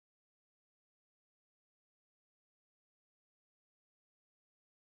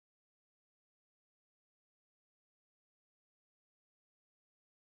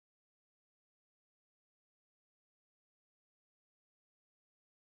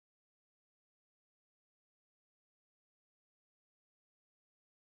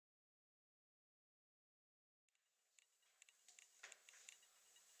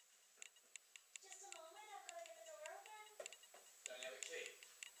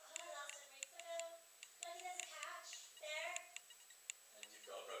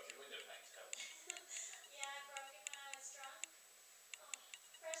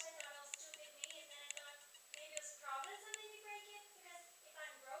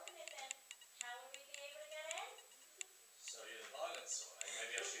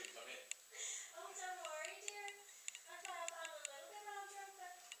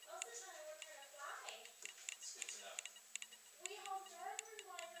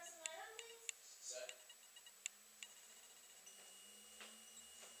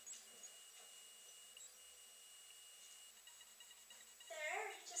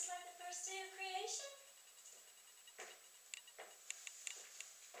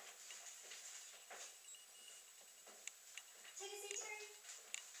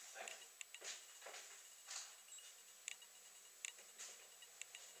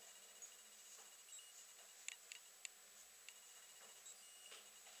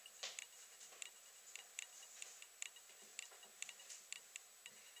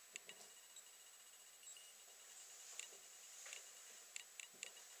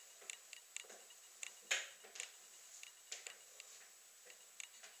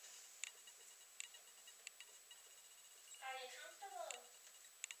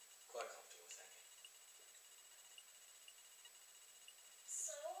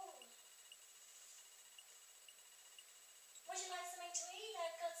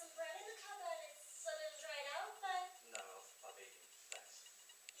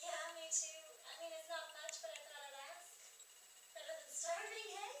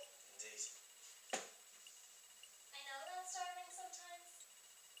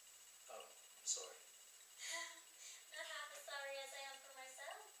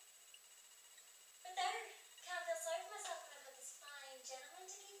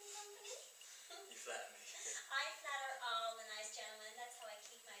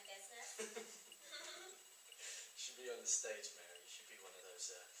stage, Mary. You should be one of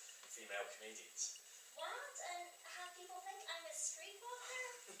those female comedians. What? And have people think I'm a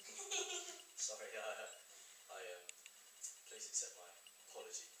streetwalker? Sorry, please accept my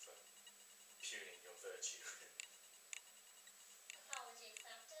apology for impugning your virtue. Apology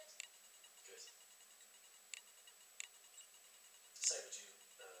accepted. Good. Say, would you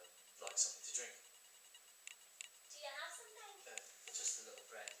like something to drink? Do you have something? Just a little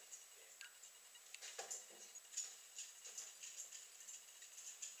brandy.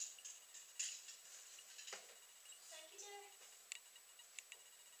 Thank you, dear.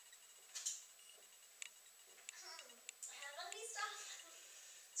 Heavenly stuff.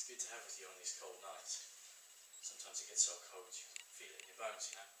 It's good to have with you on these cold nights. Sometimes it gets so cold you feel it in your bones,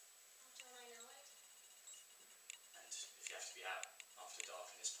 you know? Oh, don't I know it? And if you have to be out after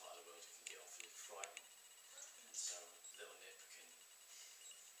dark in this part of the world, it can get awfully frightening. And so a little nip can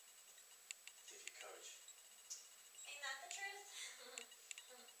give you courage. Ain't that the truth?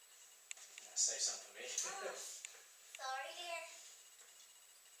 Now, save some for me. Oh, sorry, dear.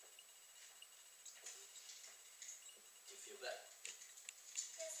 Do you feel better?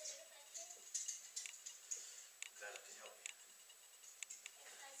 Yes, I do, thank you. I'm glad I could help you.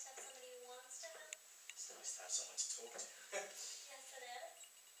 It's nice to have somebody who wants to help. It's nice to have someone to talk to. Yes, it is.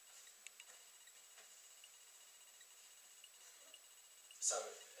 So,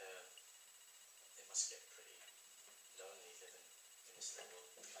 it must get pretty lonely living in this little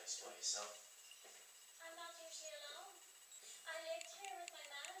place by yourself. I'm not usually alone. I lived here with my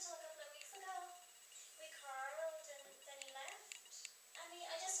man until a couple of weeks ago. We quarrelled and then he left. I mean,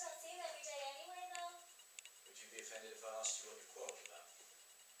 I just don't see him every day anyway, though. Would you be offended if I asked you what you quarrelled about?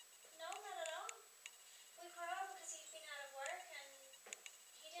 No, not at all. We quarrelled because he'd been out of work and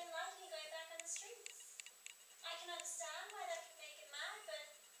he didn't like me going back on the streets. I can understand why that could make him mad, but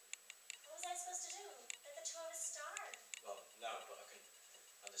what was I supposed to do? Let the two of us starve? Well, no, but I can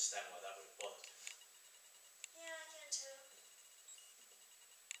understand why that would have bothered you. Yeah, I can too.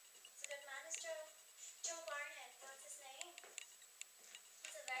 He's a good man, is Joe. Joe Barnett, that's his name.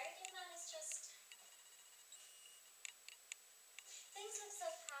 He's a very good man, it's just... Things look so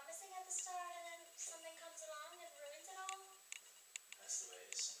promising at the start and then something comes along and ruins it all. That's the way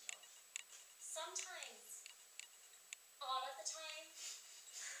it is sometimes. Sometimes. All of the time.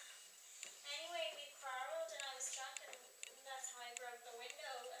 Anyway, we quarrelled and I was drunk and that's how I broke the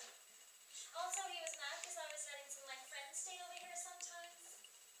window. Also, he was mad because I was letting some of my friends stay over here sometimes.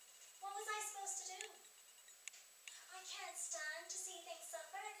 What was I supposed to do? I can't stand to see things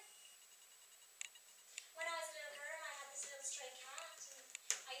suffer. When I was a little girl, I had this little stray cat and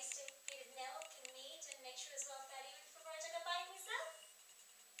I used to feed it milk and meat and make sure it was well fed even before I took a bite myself.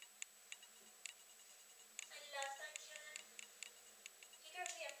 I love that cat. He grew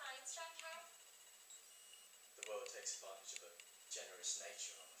to be a fine, strong cat. The world takes advantage of a generous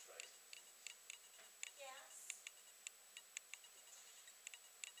nature, I'm afraid. Yes.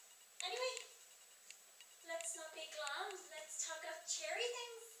 Anyway, let's not be glum. Let's talk of cheery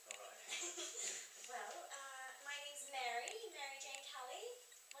things. Alright. Well, my name's Mary Jane Kelly.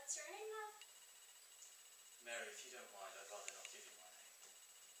 What's your name, love? Mary, if you don't mind, I'd rather not give you my name.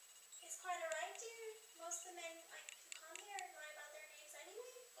 It's quite alright, dear. Most of the men who come here lie about their names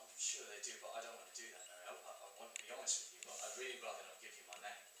anyway. I'm sure they do, but I don't want to do that, Mary. I want to be honest with you, but I'd really rather not give you my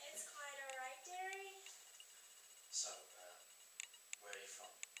name. It's quite alright, dearie. So, where are you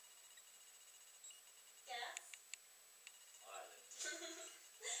from? Yes? Ireland.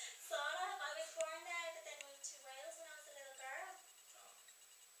 Sort of. I was born there, but then moved to Wales when I was a little girl. Oh,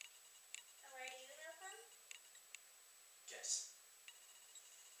 And where do you hail from? guess.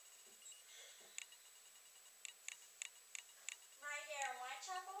 Right here in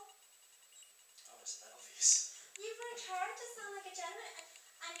Whitechapel. Oh, is that obvious? You've worked hard to sound like a gentleman,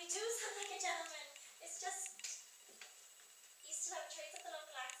 and you do sound like a gentleman. It's just, you still have traits of the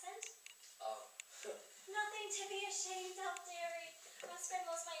local accent. Oh. Nothing to be ashamed of, dearie. I've spent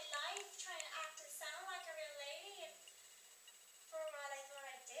most of my life trying to act and sound like a real lady, and for a while I thought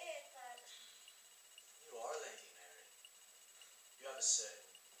I did, but... You are a lady, Mary. You have a certain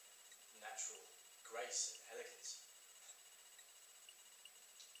natural grace and elegance.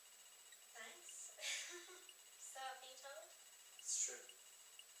 Thanks. So I've been told. It's true.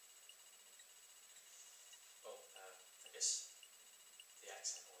 Well, I guess the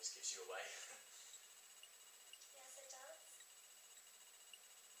accent always gives you away. Yes, it does.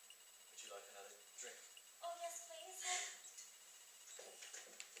 Would you like another drink? Oh, yes, please.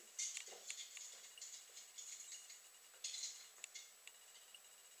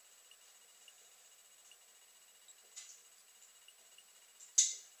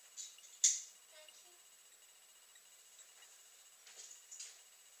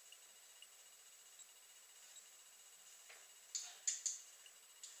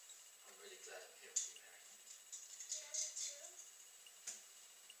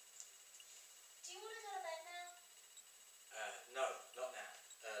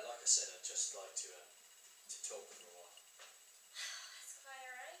 like I said, I'd just like to talk for a while. That's quite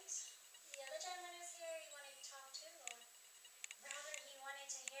alright. The other gentleman who's here, he wanted to talk too, or rather, he wanted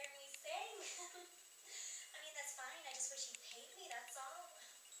to hear me sing. I mean, that's fine. I just wish he'd paid me, that's all.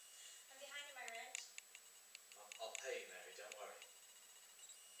 I'm behind in my rent. I'll pay you, Mary, don't worry.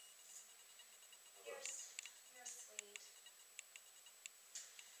 You're sweet.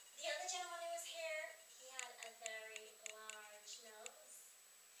 The other gentleman who was here, he had a very large nose.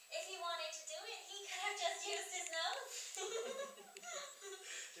 If he wanted to do it, he could have just used his nose.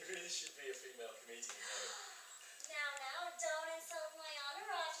 You really should be a female comedian, Mary. Now, don't insult my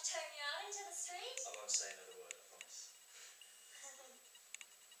honor or I'll have to turn you out into the street. I won't say another word, I promise.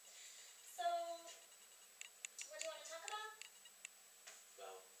 So, what do you want to talk about?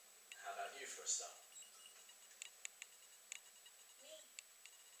 Well, how about you for a start? Me.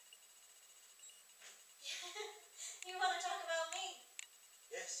 You want to talk about me?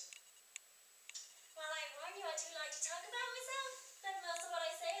 Yes. Well, I warn you, I do like to talk about myself, but most of what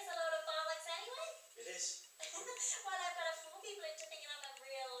I say is a load of bollocks anyway. It is. Well, I've got to fool people into thinking I'm a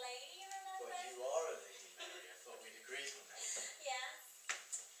real lady, remember? But you are a lady, Mary. I thought we'd agreed on that. Yes.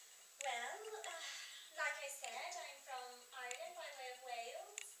 Well, like I said, I'm from Ireland by way of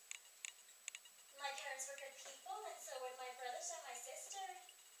Wales. My parents were good people, and so were my brothers and my sister.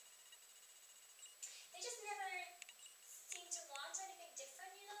 They just never seemed to want anything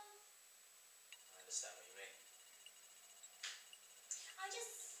different, you know? I understand what you mean. I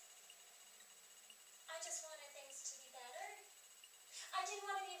just wanted things to be better. I didn't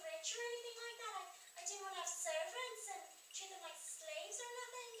want to be rich or anything like that. I didn't want to have servants and treat them like slaves or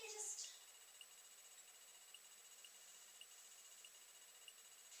nothing.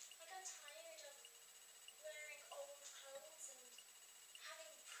 I got tired of wearing old clothes and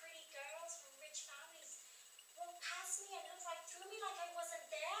having pretty girls from rich families walk past me and look right through me like I wasn't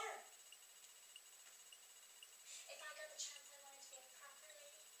there. If I got the chance, I wanted to be a proper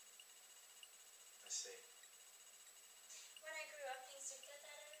lady. I see. When I grew up, things did get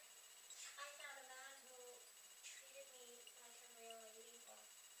better. I found a man who treated me like a real lady.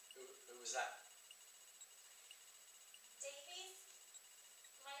 Who was that? Davies,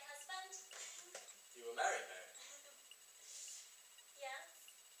 my husband. You were married, Mary? Yes.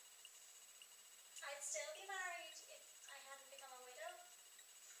 I'd still be married if I hadn't become a widow.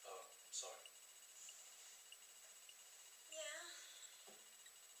 Oh, I'm sorry. Yeah.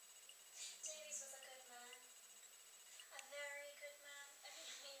 Davies was a good man. A very good man.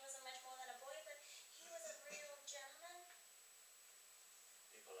 He wasn't much more than a boy, but he was a real gentleman.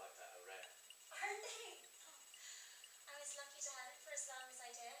 People like that are rare. Aren't they? I was lucky to have him for as long as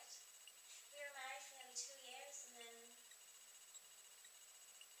I did. We were married for nearly 2 years, and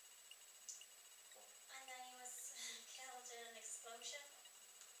then he was killed in an explosion.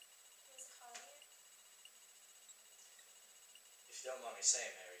 He was a collier. If you don't mind me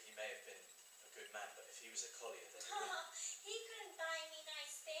saying, Mary, he may have been a good man, but if he was a collier, then he wouldn't. He couldn't buy me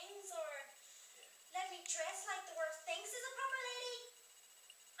nice things or let me dress like the world thinks is a proper lady.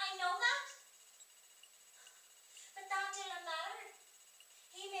 I know that. But that didn't matter.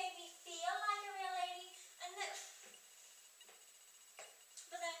 He made me feel like a real lady, and then,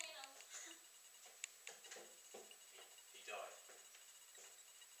 but then, you know. He died.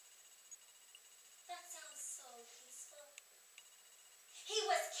 That sounds so peaceful. He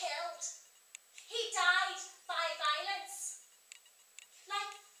was killed. He died by violence.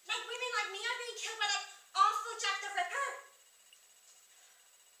 Like women like me are being killed by that awful Jack the Ripper.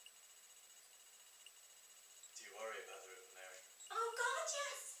 Do you worry about the Ripper, Mary? Oh God,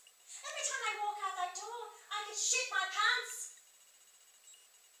 yes. Every time I walk out that door, I could shit my pants.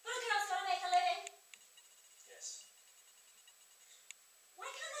 But a girl's gotta make a living. Yes. Why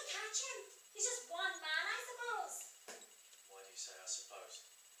can't they catch him? He's just one man, I suppose. Why do you say I suppose?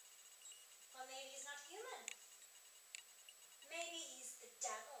 Well, maybe he's not human. Maybe he's the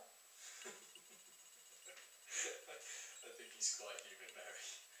devil. I think he's quite human, Mary.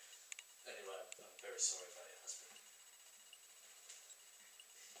 Anyway, I'm very sorry about your husband.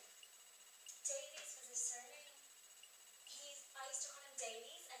 Davies was his surname. I used to call him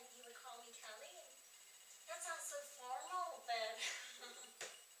Davies, and he would call me Kelly. And that sounds so formal, but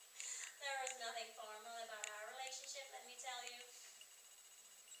there was nothing formal about our relationship, let me tell you.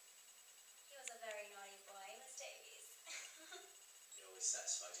 He was a very naughty boy, Miss Davies. He always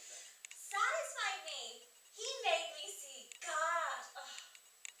satisfied you then. Satisfied me. He made me see God. Ugh.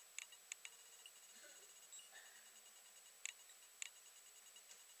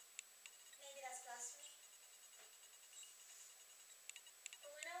 Maybe that's blasphemy.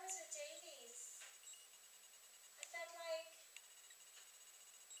 But when I was with Davies, I felt like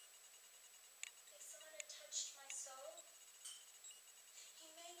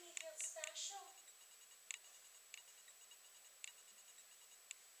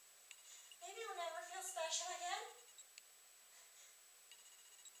satisfaction again.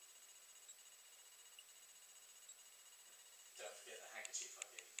 Don't forget the handkerchief I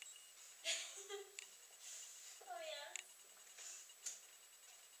gave you. Oh yeah.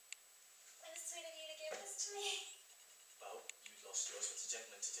 It was sweet of you to give this to me. Well, you lost yours. What's a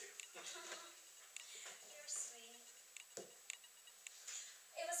gentleman to do? You're sweet.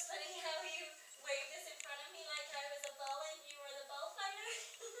 It was funny how you waved this in front of me like I was a bull and you were the bullfighter.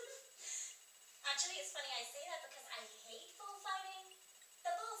 Actually, it's funny I say that because I hate bullfighting.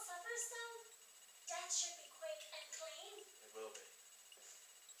 The bull suffers though. Death should be quick and clean. It will be.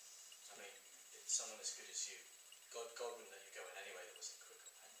 I mean, it's someone as good as you. God wouldn't let you go in any way that wasn't quick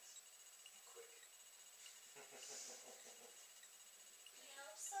or painless. Quick. I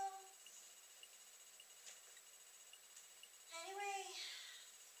hope so. Anyway,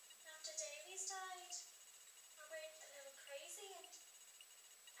 after Davies died, I went a little crazy and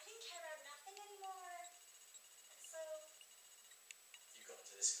I didn't care about nothing anymore. And so, You got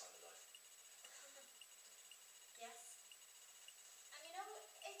into this kind of life. yes. And you know,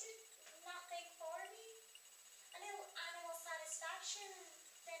 it did nothing for me. A little animal satisfaction,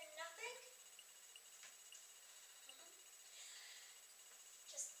 then nothing.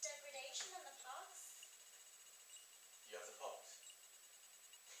 Just degradation in the pox. You have the pox.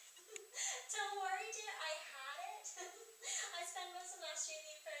 Don't worry, dear, I had it. I spent most of last year in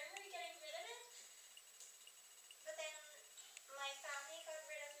the infirmary getting rid of it. But then my family got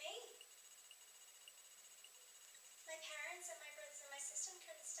rid of me. My parents and my brothers and my sister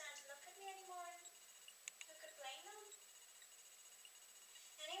couldn't stand to look at me anymore. Who could blame them?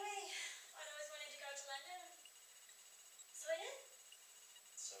 Anyway, I'd always wanted to go to London. So I did.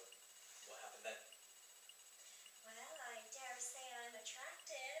 So, what happened then? Well, I dare say I'm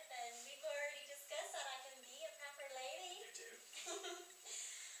attractive, and we've already discussed that I can be a proper lady. You do?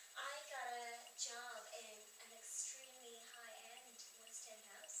 I got a job in an extremely high-end West End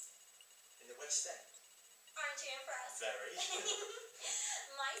house. In the West End? Aren't you impressed? Very.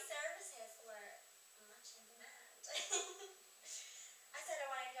 My services were much in demand. I said I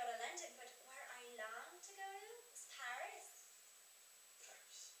wanted to go to London, but where I longed to go to was Paris.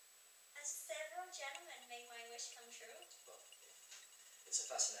 Paris. And several gentlemen made my wish come true. Well, it's a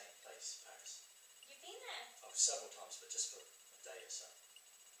fascinating place, Paris. You've been there? Oh, several times, but just for a day or so.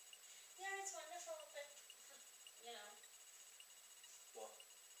 Yeah, it's wonderful, but, you know. What?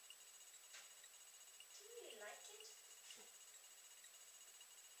 Do you really like it?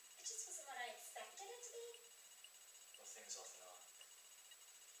 It just wasn't what I expected it to be. Well, things often are.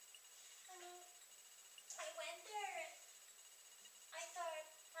 I mean, I went there and I thought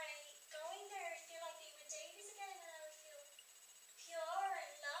by going there I'd feel like being with Davies again and I would feel pure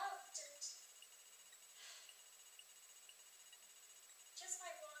and loved and just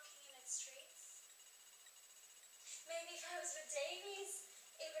by walking in its streets. Maybe if I was with Davies,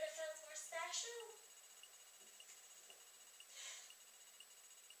 it would have felt more special.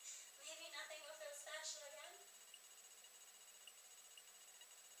 Maybe nothing will feel special again.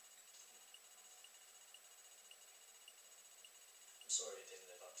 I'm sorry it didn't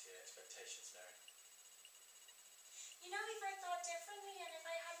live up to your expectations, Mary. You know, if I thought differently and if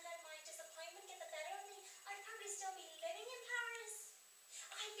I hadn't let my disappointment get the better of me, I'd probably still be living in Paris.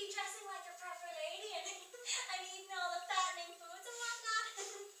 I'd be dressing like a proper lady and, and eating all the fattening foods and whatnot.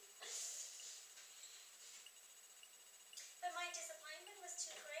 But my disappointment was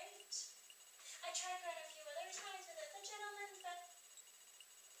too great. I tried going a few other times with other gentlemen, but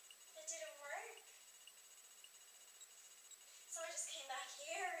it didn't work. So I just came back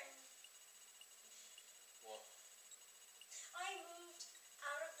here and What? I moved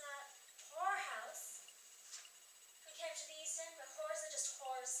out of that whorehouse. I came to the East End, but whores are just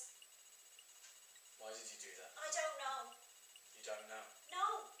whores. Why did you do that? I don't know. You don't know. No.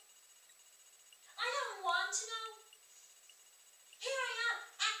 I don't want to know. Here I am,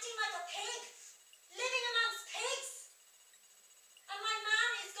 acting like a pig, living amongst pigs. And my man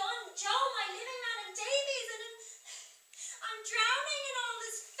is gone, Joe, my living man, and Davies, and I'm drowning in all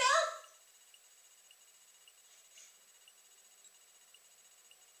this filth.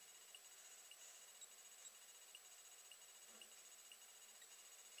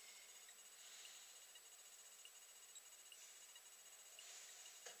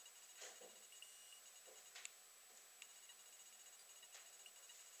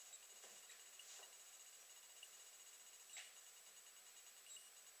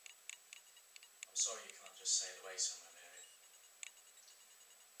 I'm sorry you can't just sail away somewhere, Mary.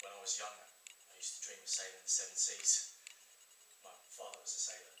 When I was younger, I used to dream of sailing the seven seas. My father was a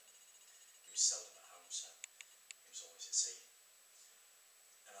sailor. He was seldom at home, so he was always at sea.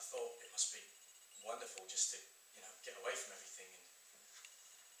 And I thought it must be wonderful just to, get away from everything and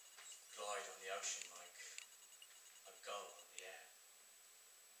glide on the ocean like a gull on the air.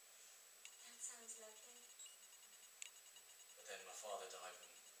 That sounds lovely. But then my father died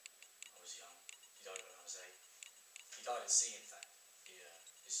when I was young. He died when I was 8. He died at sea, in fact.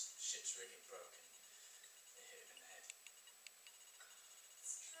 His ship's rigging broke and it hit him in the head.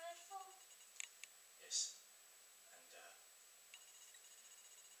 It's dreadful. Yes. And,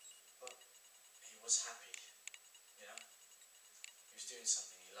 but he was happy, He was doing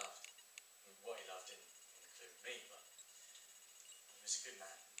something he loved. I mean, what he loved didn't include me, but he was a good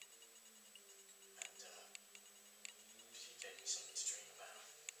man. And, he gave me something to dream about.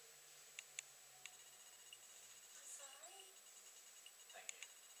 I'm sorry. Thank you.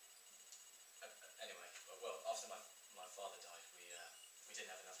 Anyway, well, after my father died, we didn't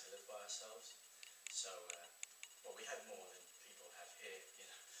have enough to live by ourselves. So, we had more than people have here,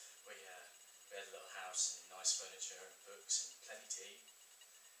 We had a little house and nice furniture and books and plenty to eat.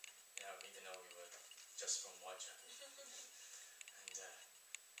 Even though we were just from Whitechapel. And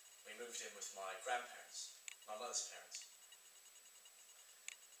we moved in with my grandparents, my mother's parents.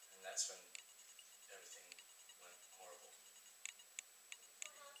 And that's when everything went horrible.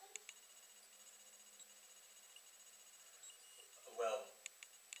 What happened? Well,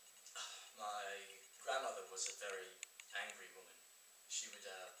 my grandmother was a very angry woman.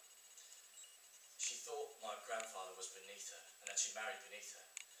 She thought my grandfather was beneath her, and that she married beneath her.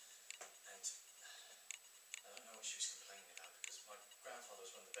 And I don't know what she was complaining about, because my grandfather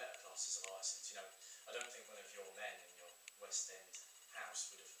was one of the better classes of artisans. I don't think one of your men in your West End house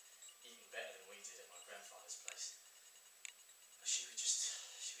would have eaten better than we did at my grandfather's place. But she would just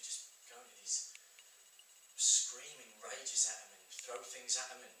go into these screaming rages at him and throw things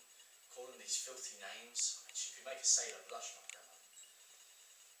at him and call him these filthy names. I mean, she could make a sailor blush, my grandmother.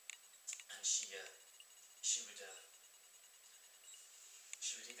 And she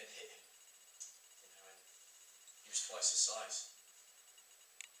would even hit him, and he was twice his size.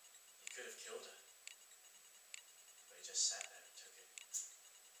 He could have killed her, but he just sat there and took it. That's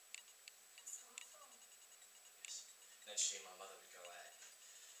awful. Yes. And then she and my mother would go at it.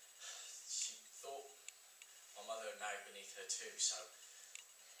 She thought my mother had married beneath her too, so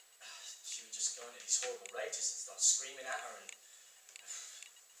she would just go into these horrible rages and start screaming at her and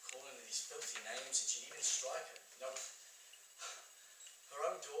calling her these filthy names, and she'd even strike her. Her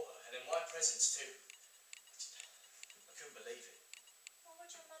own daughter, and in my presence too. I couldn't believe it. What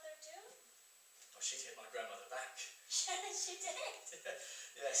would your mother do? Oh, she'd hit my grandmother back. She did.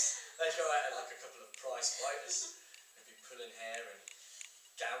 Yes, they'd go at it like a couple of prize fighters. They'd be pulling hair and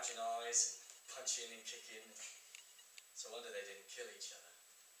gouging eyes and punching and kicking. So wonder they didn't kill each other.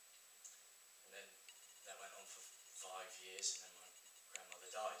 And then that went on for 5 years, and then my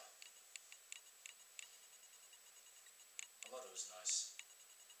grandmother died. My mother was nice.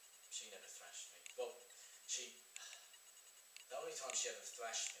 She never thrashed me. Well, the only time she ever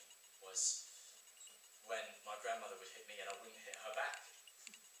thrashed me was when my grandmother would hit me and I wouldn't hit her back.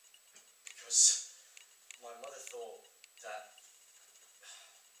 Because my mother thought that,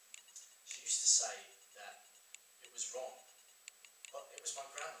 she used to say that it was wrong. But it was my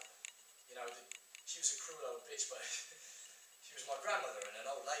grandmother. She was a cruel old bitch, but she was my grandmother and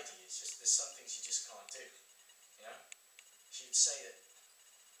an old lady. It's just, there's some things you just can't do, She would say that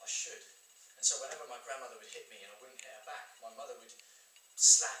I should. And so whenever my grandmother would hit me and I wouldn't hit her back, my mother would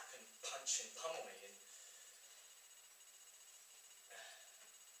slap and punch and pummel me. And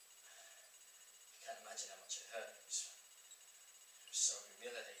you can't imagine how much it hurt. It was so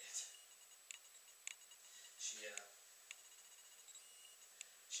humiliated.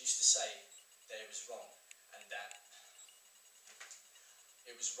 She used to say that it was wrong, and that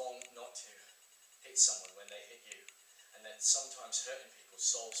it was wrong not to hit someone when they hit you, and that sometimes hurting people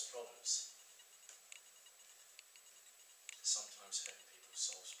solves problems. Sometimes hurting people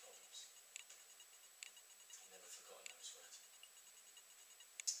solves problems. I've never forgotten those words.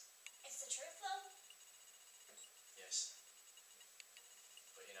 It's the truth, though. Yes.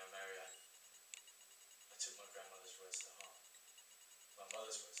 But Mary, I took my grandmother's words to heart. My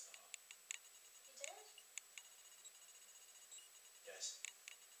mother's words to heart. You did? Yes.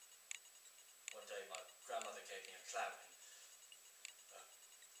 One day my grandmother gave me a clap, and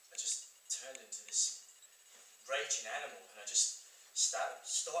I just turned into this raging animal, and I just started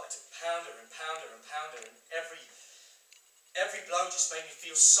to pound her and pound her and pound her, and every blow just made me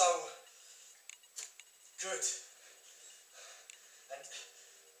feel so good. And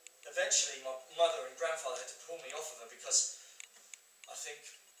eventually my mother and grandfather had to pull me off of her, because I think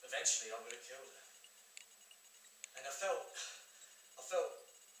eventually I would have killed her. And I felt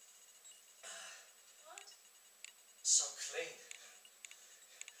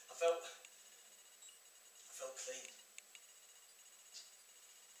felt clean.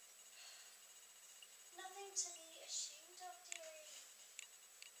 Nothing to be ashamed of, dearie.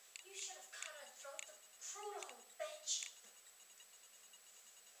 You should have cut her throat, the cruel old bitch.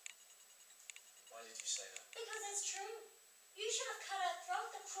 Why did you say that? Because it's true. You should have cut her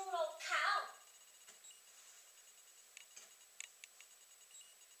throat, the cruel old cow.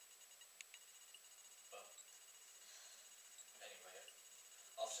 Well, anyway,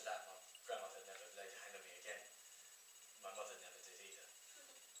 after that, my grandmother never laid a hand on me again. My mother never did either.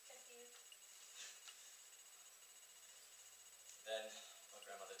 Good for you. Then my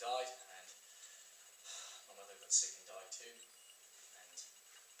grandmother died, and my mother got sick and died too. And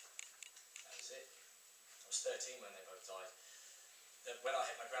that was it. I was 13 when they both died. When I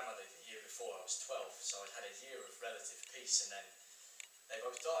hit my grandmother the year before, I was 12, so I'd had a year of relative peace, and then they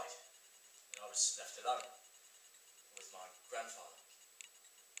both died. And I was left alone with my grandfather.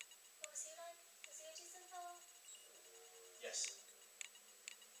 What was he like? Was he a decent fellow? Yes.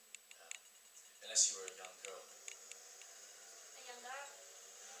 Unless you were a young girl. A young girl?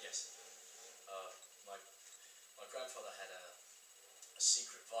 Yes. My grandfather had a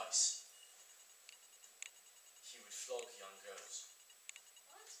secret vice. He would flog young girls.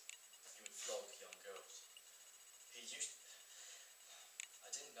 What? He would flog young girls. I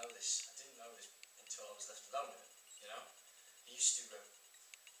didn't know this until I was left alone with him, you know? He used to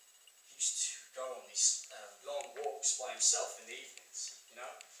go on these long walks by himself in the evenings, you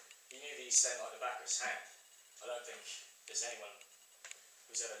know? He knew the East End like the back of his hand. I don't think there's anyone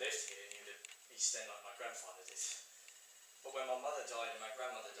who's ever lived here who knew the East End like my grandfather did. But when my mother died and my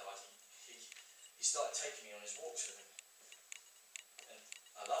grandmother died, he started taking me on his walks with him. And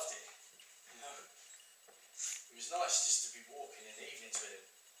I loved it, you know? It was nice just to be walking in the evenings with him.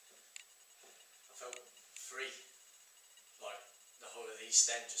 I felt free, like the whole of the East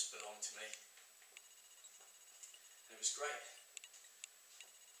End just belonged to me. And it was great.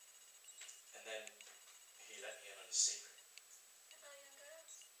 And then he let me in on his secret. About young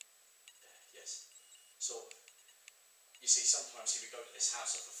girls? Yes, sort of. You see, sometimes he would go to this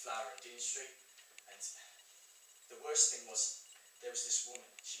house off of Flower and Dean Street, and the worst thing was, there was this woman.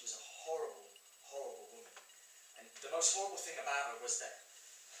 She was a horrible, horrible woman. And the most horrible thing about her was that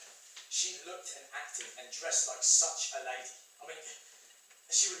she looked and acted and dressed like such a lady. I mean,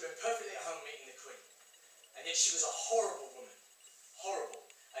 she would have been perfectly at home meeting the Queen. And yet she was a horrible woman. Horrible.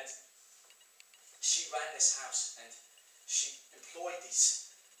 And she ran this house, and she employed these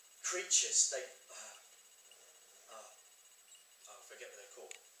creatures. I forget what they're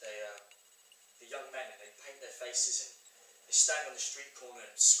called. The young men, and they paint their faces, and they stand on the street corner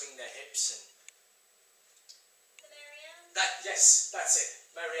and swing their hips, and The Marianne? yes, that's it,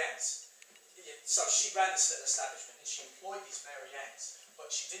 Marianne's. So she ran this little establishment, and she employed these Mariannes,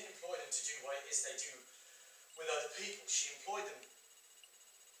 but she didn't employ them to do what it is they do with other people. She employed them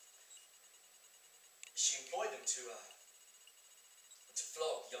to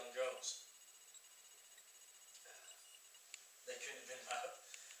flog young girls. They couldn't have been about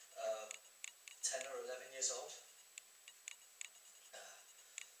 10 or 11 years old.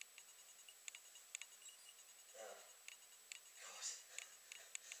 God,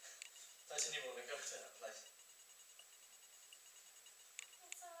 I didn't even want to go to that place.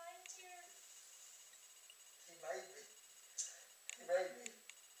 It's alright, dear. He made me. He made me. It's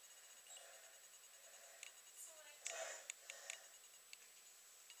alright, dear.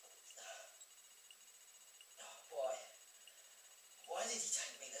 Why? Why did he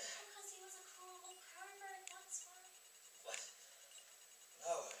take me there? Because he was a cruel old pervert, that's why. What?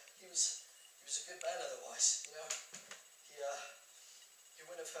 No, he was a good man otherwise, you know. He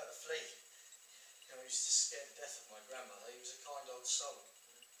wouldn't have hurt a flea. You know, he used to scare to death of my grandmother. He was a kind old soul.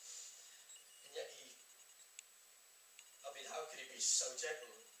 You know? And yet how could he be so gentle?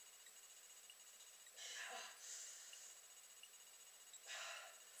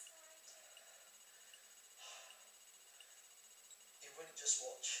 It's alright, dear. He wouldn't just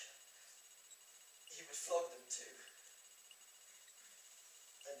watch. He would flog them too.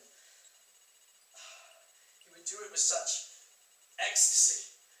 And he would do it with such ecstasy.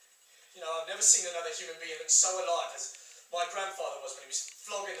 You know, I've never seen another human being look so alive as my grandfather was when he was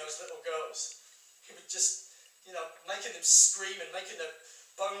flogging those little girls. He would just, you know, making them scream and making their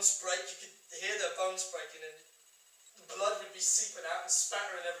bones break. You could hear their bones breaking, and the blood would be seeping out and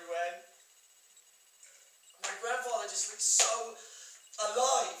spattering everywhere. And my grandfather just looked so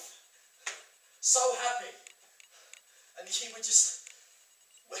alive, so happy. And he would just,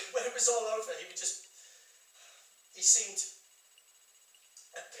 when it was all over, he seemed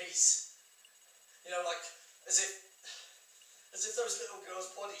at peace. You know, like, as if As if those little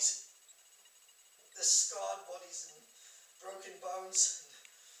girls' bodies, their scarred bodies and broken bones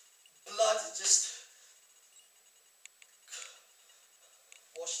and blood had just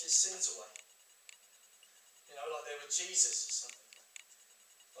washed his sins away. You know, like they were Jesus or something.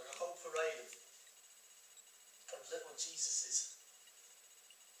 Like a whole parade of little Jesuses.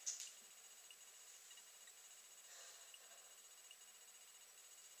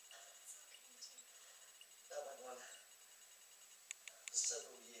 That went on for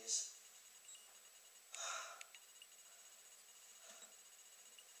several years.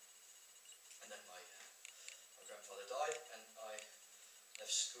 And then my grandfather died, and I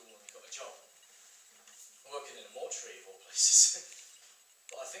left school and got a job. Working in a mortuary of all places.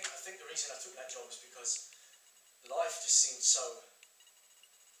 But I think the reason I took that job was because life just seemed so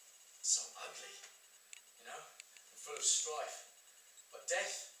ugly, you know, and full of strife. But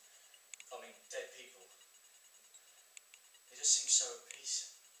death, dead people, they just seem so at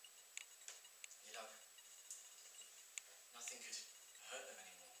peace. You know, nothing could hurt them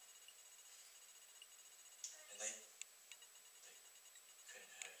anymore. And they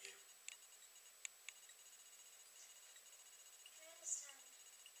couldn't hurt you. I understand.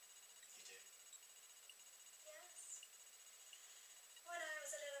 You do. Yes. When I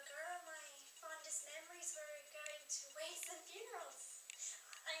was a little girl, my fondest memories were going to wakes and funerals.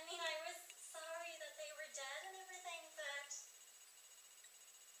 I mean, I was sorry that they were dead and everything, but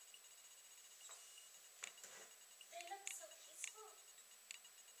they looked so peaceful.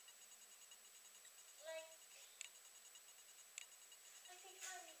 Like they'd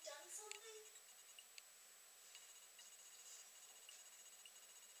finally done something.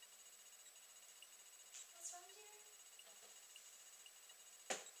 What's wrong, dear?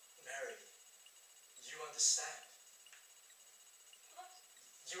 Mary, you understand. What?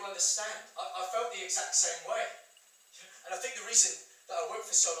 You understand. I felt the exact same way. And I think the reason that I worked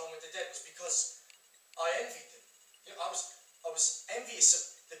for so long with the dead was because I envied them. You know, I was envious of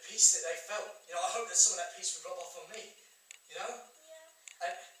the peace that they felt. You know, I hope that some of that peace would rub off on me. You know? Yeah.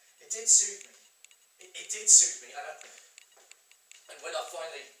 And it did soothe me. It did soothe me. And when I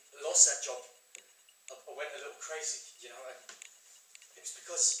finally lost that job, I went a little crazy, you know. And it was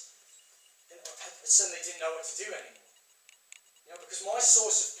because, you know, I suddenly didn't know what to do anymore. You know, because my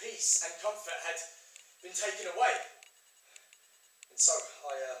source of peace and comfort had been taken away. And so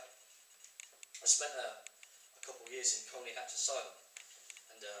I spent a couple of years in Colney Hatch Asylum.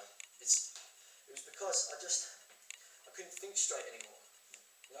 And it was because I couldn't think straight anymore.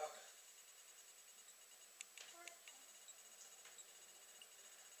 You know?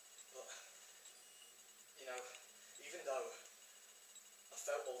 But, you know, even though I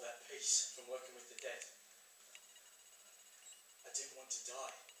felt all that peace from working with the dead, I didn't want to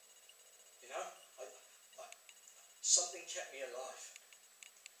die. You know? Something kept me alive.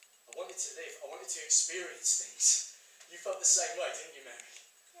 I wanted to live. I wanted to experience things. You felt the same way, didn't you, Mary?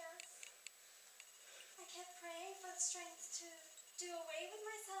 Yes. I kept praying for the strength to do away with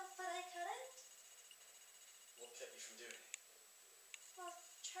myself, but I couldn't. What kept you from doing it? Well,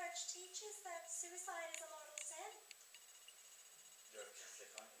 church teaches that suicide is a mortal sin. You're a Catholic,